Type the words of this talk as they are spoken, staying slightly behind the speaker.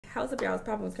How's up, y'all? It's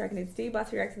Poppin' with Crackin' It's Steve. About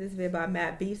to react to this video by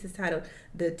Matt Beast. It's titled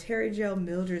The Terri Joe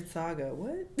Mildred Saga.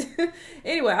 What?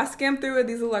 Anyway, I skimmed through it.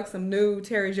 These look like some new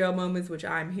Terri Joe moments, which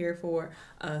I'm here for.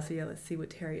 So yeah, let's see what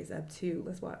Terri is up to.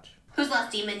 Let's watch. Who's the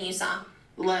last demon you saw?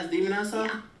 The last demon I saw?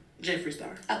 Yeah. Jeffree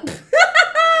Star. Oh.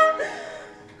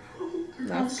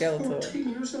 Not Skeletor. 14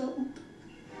 years old.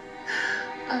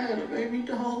 I had a baby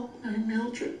doll named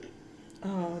Mildred.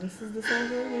 Oh, this is the saga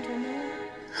we're talking about?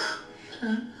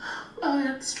 I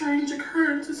had strange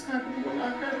occurrences happen when I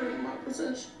had her in my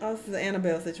possession. Oh, this is the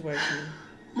Annabelle situation.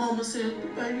 Mama said the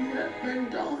baby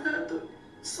doll had the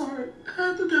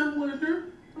devil in her.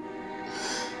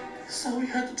 So we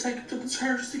had to take it to the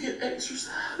church to get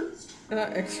exorcised.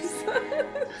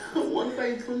 Exercise? One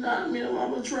faithful night, me and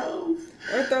Mama drove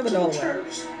Or throw the to doll the away.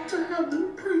 church to have the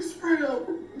priest pray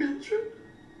over Mildred.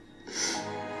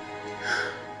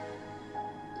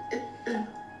 And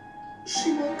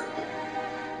she woke up.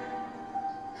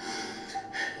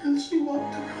 And she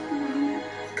walked around the room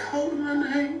calling my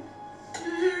name,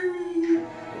 Terri.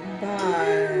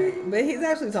 Bye. But he's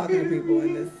actually talking to people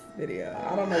in this video.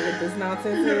 I don't know what this nonsense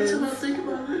And every is. time I think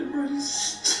about it, it brings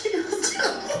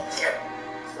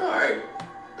sorry.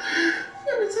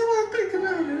 Every time I think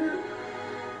about it,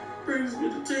 it brings me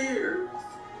to tears.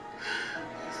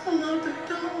 I love that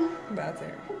doll. Bye,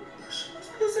 Terri. She was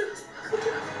possessed by the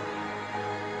devil.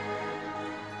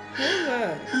 Who's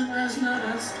that? And last night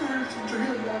I started to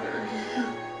dream about her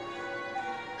again.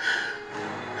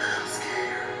 I'm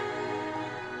scared.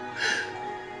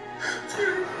 I'm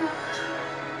terrified.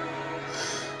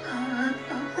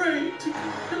 I prayed to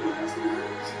God last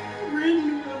night. Rid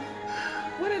me of.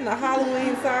 What in the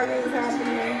Halloween saga is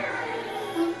happening?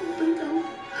 I don't think I'm.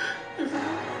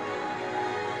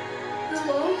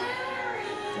 Hello?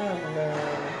 Oh my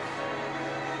god.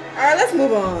 Alright, let's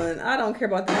move on. I don't care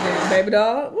about this damn baby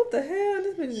doll. What the hell?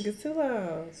 This music gets too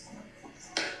loud.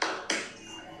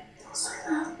 Say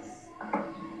that.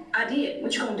 I did.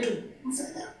 What you gonna do?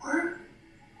 Say that word.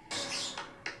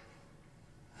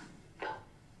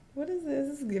 What is this?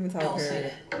 This is giving Don't talk say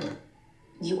here. that.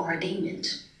 You are a demon.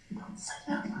 Don't say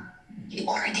that word. You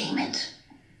are a demon.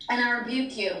 And I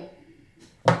rebuke you.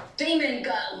 Demon,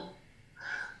 go. Don't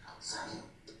say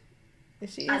it.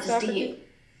 Is she I East just African? did.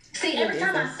 See, every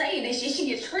time I say this, she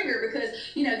gets triggered because,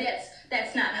 you know,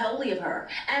 that's not holy of her.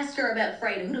 Ask her about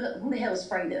Freda. Who the hell is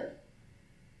Freda?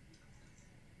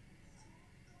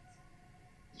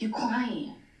 You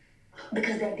crying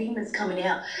because that demon's coming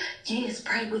out. Yes,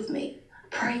 pray with me.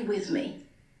 Pray with me.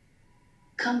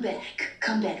 Come back.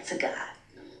 Come back to God.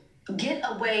 Get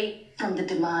away from the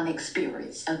demonic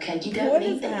spirits, okay? You don't What need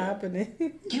is Oh. that.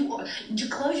 happening? You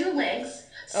close your legs.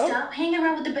 Oh. Stop hanging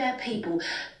around with the bad people.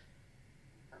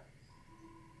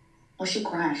 Well, she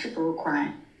crying. She for real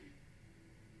crying.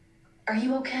 Are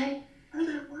you okay? Say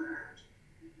that word.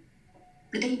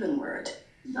 The demon word.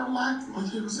 You don't like when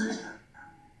people say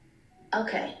that.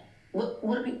 Okay. What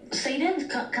do we... Satan?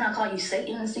 Can I call you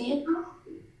Satan and see it?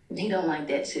 He don't like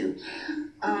that too.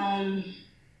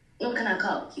 What can I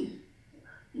call you?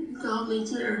 You can call me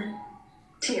Terri.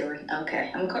 Terri.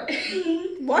 Okay. I'm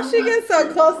Why she get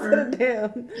so close to the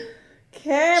damn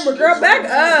camera? Girl, back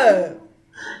up.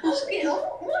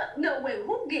 What? No, wait.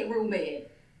 Who get real mad?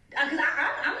 Because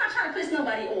I'm not trying to piss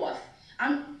nobody off.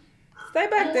 Stay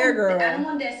back there, girl. I don't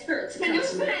want that spirit to Can come you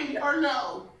to me. say or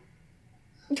no?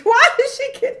 Why did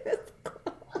she get this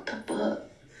close? What the fuck?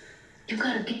 You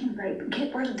gotta get him, baby.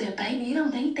 Get rid of that, baby. You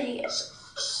don't need that.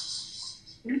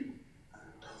 Don't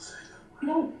say that word. You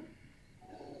don't.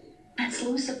 That's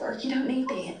Lucifer. You don't need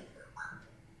that.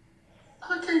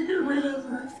 I can't get rid of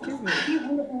her. Excuse me.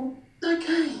 I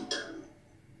can't.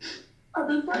 I've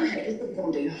been Okay, praying. this is what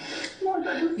we're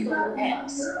gonna do. You go to the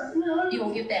house. You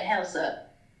gonna give that house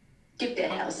up. Give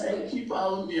that house up. She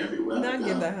follows me everywhere. Not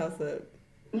give that house up.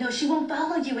 No, she won't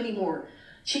follow you anymore.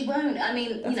 She won't. I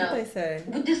mean, That's you know. what they say.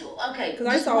 With this, okay. Because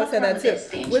I used to always say that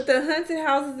too. With With the haunted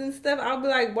houses and stuff, I'll be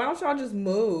like, why don't y'all just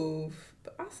move?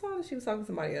 But I saw that she was talking to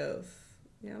somebody else.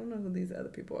 Yeah, I don't know who these other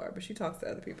people are, but she talks to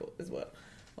other people as well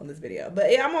on this video.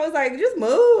 But yeah, I'm always like, just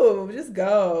move, just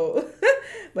go.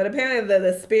 But apparently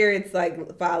the spirits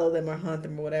like follow them or hunt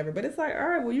them or whatever. But it's like, all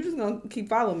right, well, you're just going to keep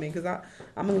following me because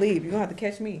I'm going to leave. You're going to have to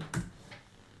catch me.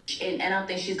 and I don't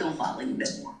think she's gonna follow you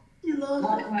anymore. You love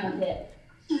Walk it. around that.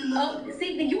 You love Oh,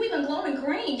 see, you even glowing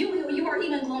green. You are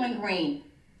even glowing green.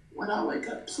 When I wake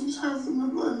up, sometimes in the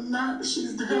middle of the night,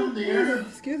 she's down there.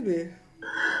 Excuse me.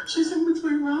 She's in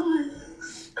between my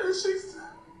legs. And she's...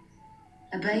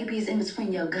 A baby's in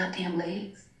between your goddamn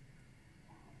legs.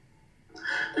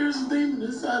 There's a demon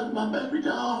inside of my baby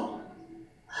doll.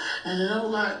 And I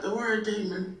don't like the word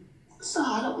demon. So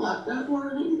I don't like that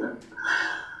word either.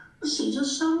 She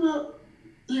just showed up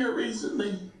here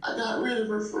recently. I got rid of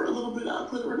her for a little bit. I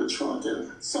put her in the trunk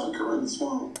and sunk her in the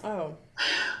swamp. Oh.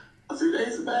 A few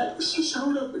days back, she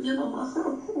showed up again on my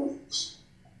front porch.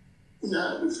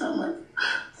 Yeah, every time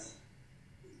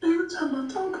I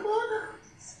talk about her,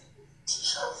 she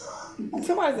shows up.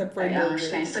 Somebody's afraid I of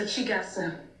understand. it. So she got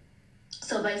some.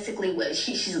 So basically, what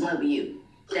she's in love with you.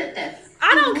 That's.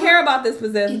 I don't care about this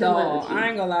possessed Either doll. way, I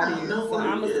ain't gonna lie to you. So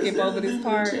I'm gonna skip over this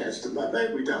part.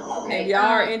 If y'all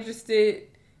are interested,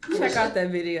 check out that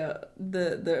video.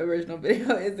 The original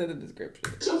video is in the description.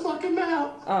 Shut your fucking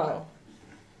mouth. Oh.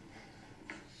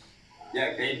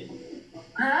 Yeah, Katie.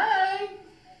 Hey.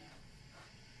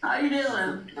 How you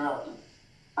doing?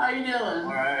 How you doing?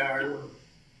 All right, how are you?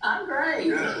 I'm great.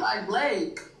 You look like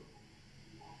Blake.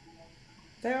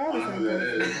 They are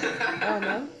the same person. Oh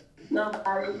no.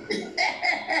 Nobody.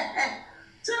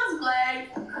 Just Blake.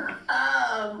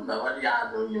 But what do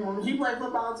y'all do? He play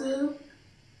football too?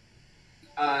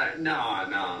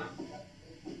 No.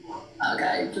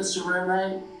 Okay, just your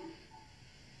roommate?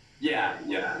 Yeah.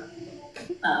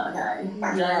 Oh, okay.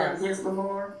 Y'all ever kissed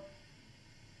before?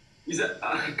 You said,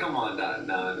 come on,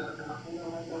 no.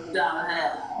 Y'all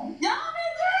have. Y'all been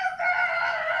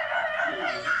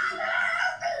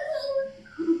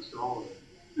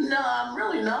No, I'm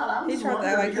really not. I'm He just tried to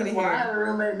act wondering like he because didn't when hear. I had a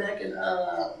roommate back in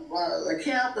the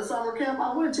camp, the summer camp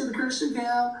I went to, the Christian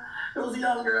camp. It was a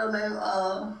young girl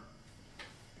named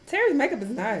Terry's makeup is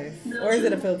nice. Or is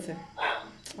it a filter?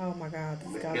 Oh my god,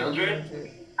 this is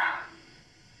Mildred?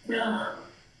 yeah.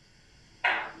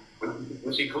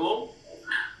 Was she cool?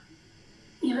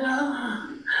 You know,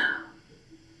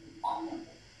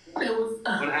 it was.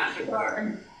 What happened?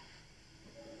 Sorry.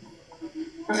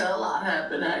 Yeah, a lot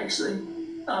happened actually.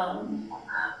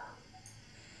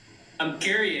 I'm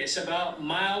curious about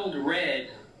Mild Red.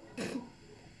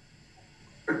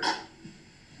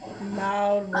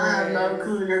 Mild I have no red.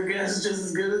 clue. Your guess is just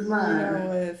as good as mine.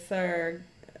 No, it's sir.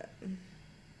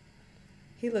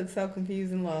 He looks so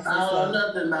confused and lost. I don't know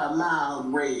nothing about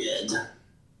Mild Red.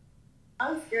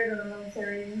 I'm scared of the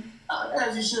military.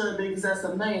 As you should be, because that's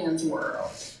a man's world.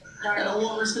 And a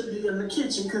woman should be in the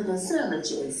kitchen cooking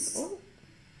sandwiches.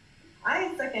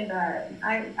 I second that.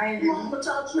 I agree. Mama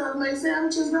taught you how to make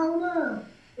sandwiches growing up.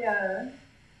 Yeah.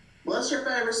 What's your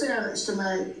favorite sandwich to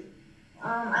make?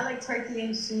 I like turkey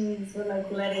and cheese with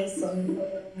like lettuce and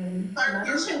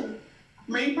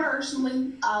Me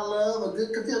personally, I love a good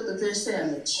gefilte fish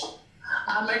sandwich.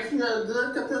 I make me a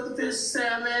good gefilte fish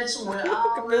sandwich with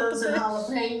olives and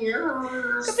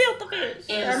jalapenos. Gefilte fish.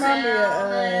 And That reminds me of,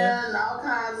 salmon, all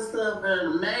kinds of stuff,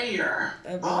 and mayor.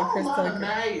 Chris Lot of Tucker.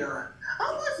 mayor.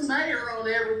 I put mayor on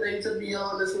everything, to be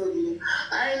honest with you.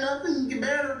 Ain't nothing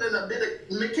better than a bit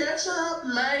of ketchup,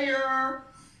 mayor,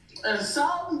 and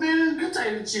salt and vinegar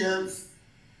potato chips.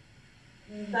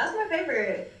 That's my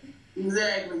favorite.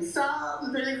 Exactly. Salt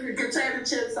and vinegar potato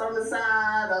chips on the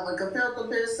side of a gefilte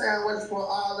fish sandwich with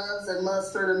olives and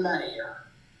mustard and mayo.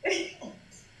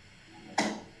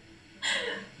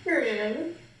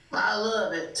 Period. I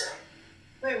love it.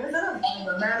 Wait, was that As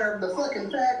a matter of the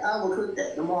fucking fact, I will cook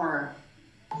that tomorrow.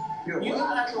 You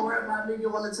don't have to worry about me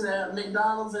going into that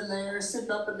McDonald's in there,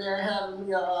 sitting up in there and having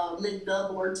me a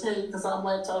McDouble or two because I'm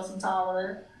lactose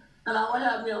intolerant. And I would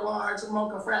have me a large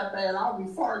mocha frappe and I'll be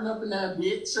farting up in that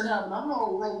bitch and having the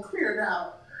whole room cleared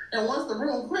out. And once the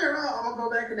room clear out, I'm going to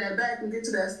go back in that back and get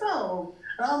to that stove.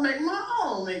 And I'll make my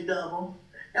own McDouble.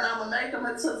 And I'm going to make them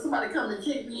until somebody come and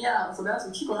kick me out. So that's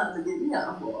what you're going to have to get me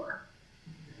out for.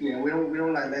 Yeah, we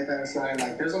don't like let that slide.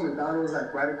 Like there's a McDonald's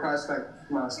like right across like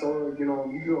my store. You know,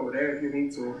 you can go over there if you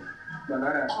need to. But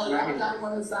not at Oh, not y'all here. got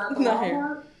one inside the Not here.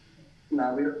 Walmart?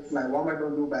 Nah, we don't, like Walmart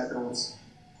don't do bathrooms.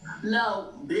 No,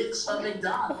 bitch, a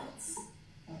McDonald's.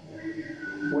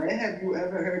 When have you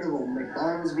ever heard of a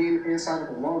McDonald's being inside of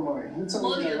a Walmart? You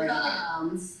told me Plenty that of right now.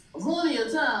 times. Plenty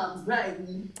of times,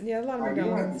 baby. Yeah, a lot of Like, you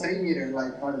don't have McDonald's. to take me there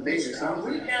like on a date or A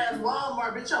something. weak ass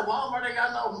Walmart, bitch. Your Walmart ain't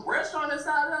got no restaurant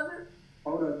inside of it.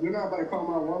 Hold up, you're not about to call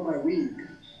my Walmart weak.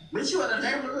 Bitch, you in the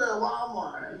neighborhood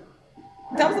Walmart.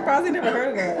 I'm surprised he never heard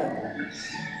of that.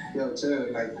 Yo,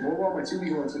 chill. Like, what Walmart you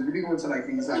be going to? You be going to like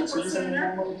these like super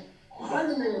center Walmart? Wait a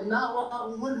minute,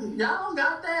 y'all don't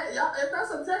got that? Y'all, if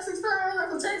that's a Texas thing,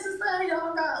 that's a Texas thing.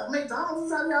 Y'all got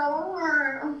McDonald's inside y'all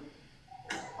Walmart.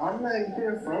 I'm not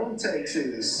here from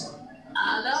Texas.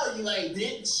 I know you ain't,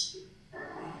 bitch.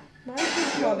 Why do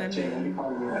you call Yo, that chill, don't be man?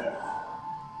 calling me that.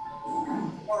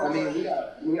 I mean,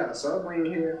 we got a Subway in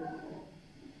here.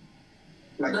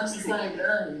 Like, That's the same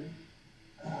thing.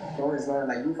 no, it's not.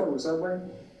 Like, you fuck with Subway?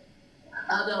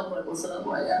 I don't fuck with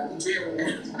Subway after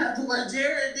Jared. After what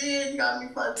Jared did, you got me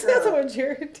fucked That's up. what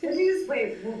Jared Did did. you just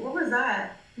wait? What was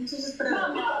that? You should just put it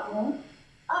on your Bible.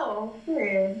 Oh,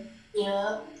 weird.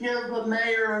 Yeah, you ever put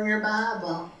mayor on your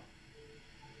Bible?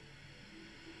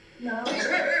 No.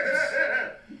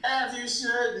 As you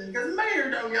shouldn't, because mayor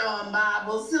don't go on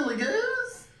Bible, silly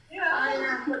goose. Yeah. I ain't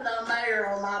never put no mayor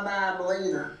on my Bible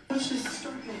either. Just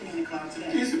start looking in the cloud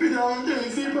today. Used to be the only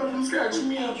thing keep up from scratching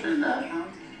me up and that.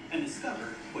 And discover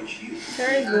what you.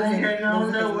 Terry's losing. I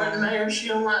don't know what mayor. She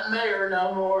don't like mayor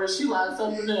no more. She likes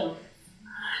something else.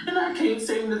 And I can't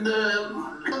seem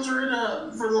to conjure it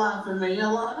up for the life of me.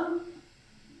 Hello?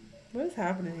 What is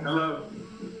happening here? Hello.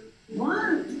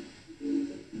 What?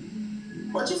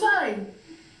 What you say?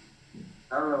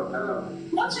 Hello.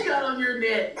 What you got on your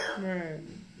neck? Right.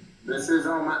 This is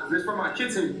for my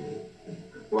kitchen.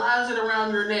 Why is it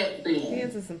around your neck He then?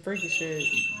 into some freaky shit.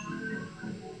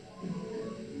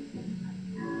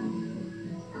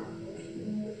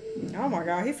 Oh my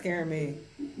god, he's scaring me.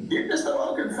 You're just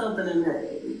awoken something in there.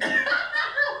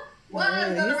 Why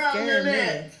is Really, it he's around your scaring me.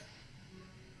 neck?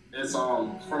 It's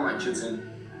for my kitchen.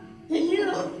 Can you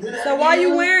do that So why again?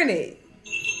 you wearing it?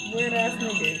 Weird ass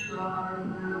nigga.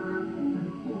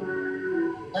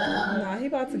 Nah, he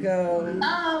about to go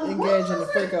engage in the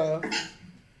freak off.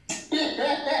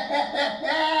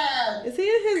 Is he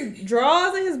in his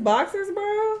drawers and his boxers,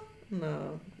 bro?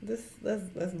 No.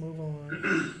 Let's move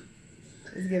on.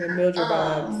 He's getting Mildred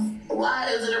vibes. Why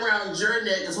is it around your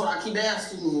neck is what I keep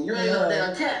asking you. You ain't no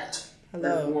damn cat.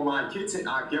 Hello. For my kitchen,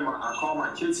 I call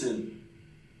my kitchen.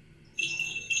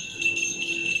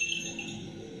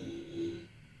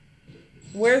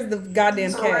 Where's the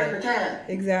goddamn So where's the cat? cat?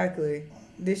 Exactly.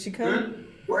 Did she come?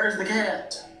 Where's the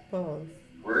cat? Pause.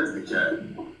 Where is the cat?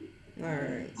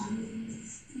 Alright.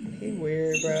 He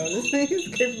weird, bro. This thing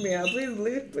is creeping me out. Please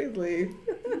leave. Please leave.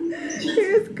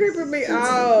 He's creeping me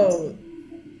out.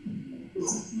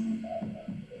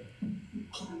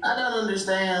 I don't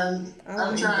understand. I don't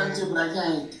I'm trying either. to, but I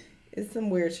can't. It's some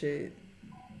weird shit.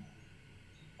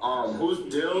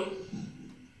 Who's Dill?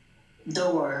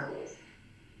 Door.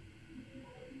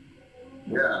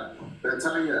 Yeah, they're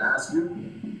telling you to ask you.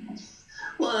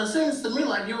 Well, it seems to me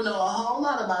like you know a whole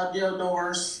lot about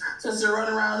dildos since you're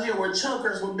running around here with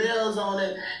chokers with bells on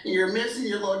it and you're missing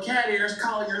your little cat ears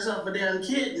calling yourself a damn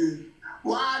kitten.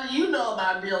 Why do you know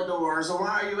about dildos or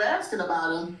why are you asking about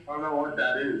them? I don't know what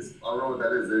that is.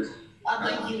 I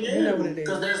think you You know what do. it is.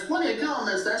 Because there's plenty of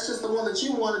comments. That's just the one that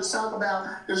you wanted to talk about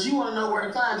because you want to know where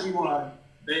to find you one.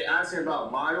 They asking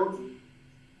about mild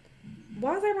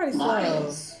Why is everybody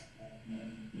slow?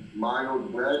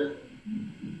 mild bread.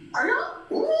 Are y'all?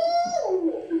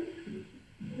 Ooh.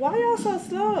 Why y'all so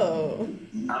slow?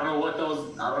 I don't know what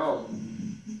those. I don't know.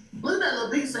 Look at that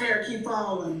little piece of hair keep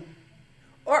falling.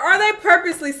 Or are they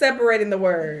purposely separating the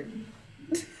word?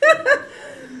 The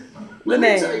Let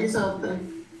me tell name. you something.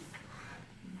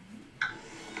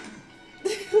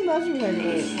 Not you like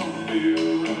that.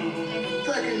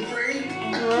 Fucking freak.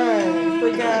 Right.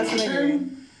 Freak ass nigga.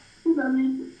 I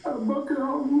need a bucket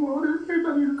of water.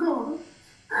 I need a car.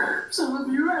 So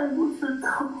if you're able to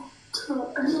come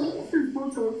to people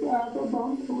to apply the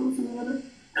bucket of water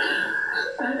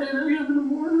at 8 a.m. in the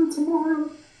morning tomorrow.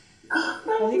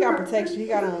 Well, he got protection. He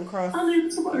got on cross. I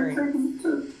need somebody to hearing. take me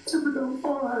to Thibodeau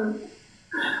Farm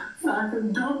so I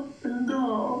can dump and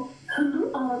dog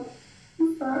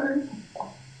and sorry.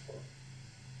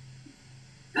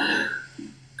 I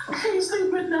can't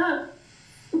sleep at night.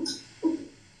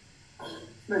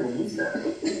 Nigga, you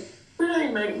said. It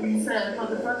ain't making me sad,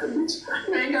 motherfucker, bitch.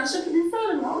 You ain't got shit to be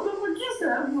sad about. What the fuck you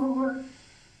sad for?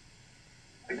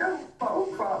 I got my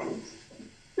own problems.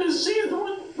 Cause she's the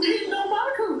one eating on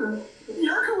my cooter.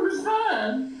 Your cooter's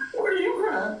fine. What are you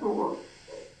crying for?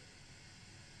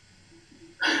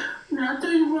 Now, I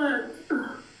tell you what.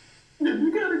 If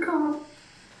you got a car,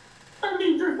 I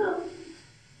need your help.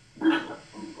 I'm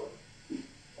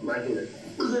right here.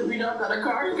 Cause if you don't got a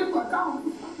car, you can fuck off.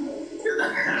 Cause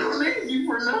I don't need you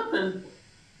for nothing.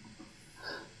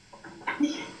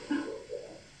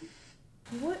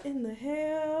 What in the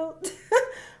hell?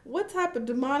 What type of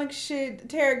demonic shit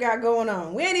Terry got going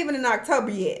on? We ain't even in October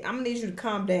yet. I'm gonna need you to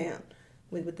calm down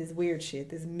with this weird shit,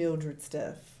 this Mildred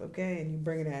stuff, okay? And you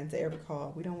bringing that into every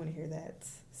call. We don't want to hear that,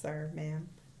 sir, ma'am,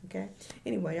 okay?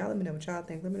 Anyway, y'all let me know what y'all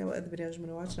think. Let me know what other videos you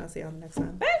want to watch, and I'll see y'all next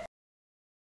time. Bye!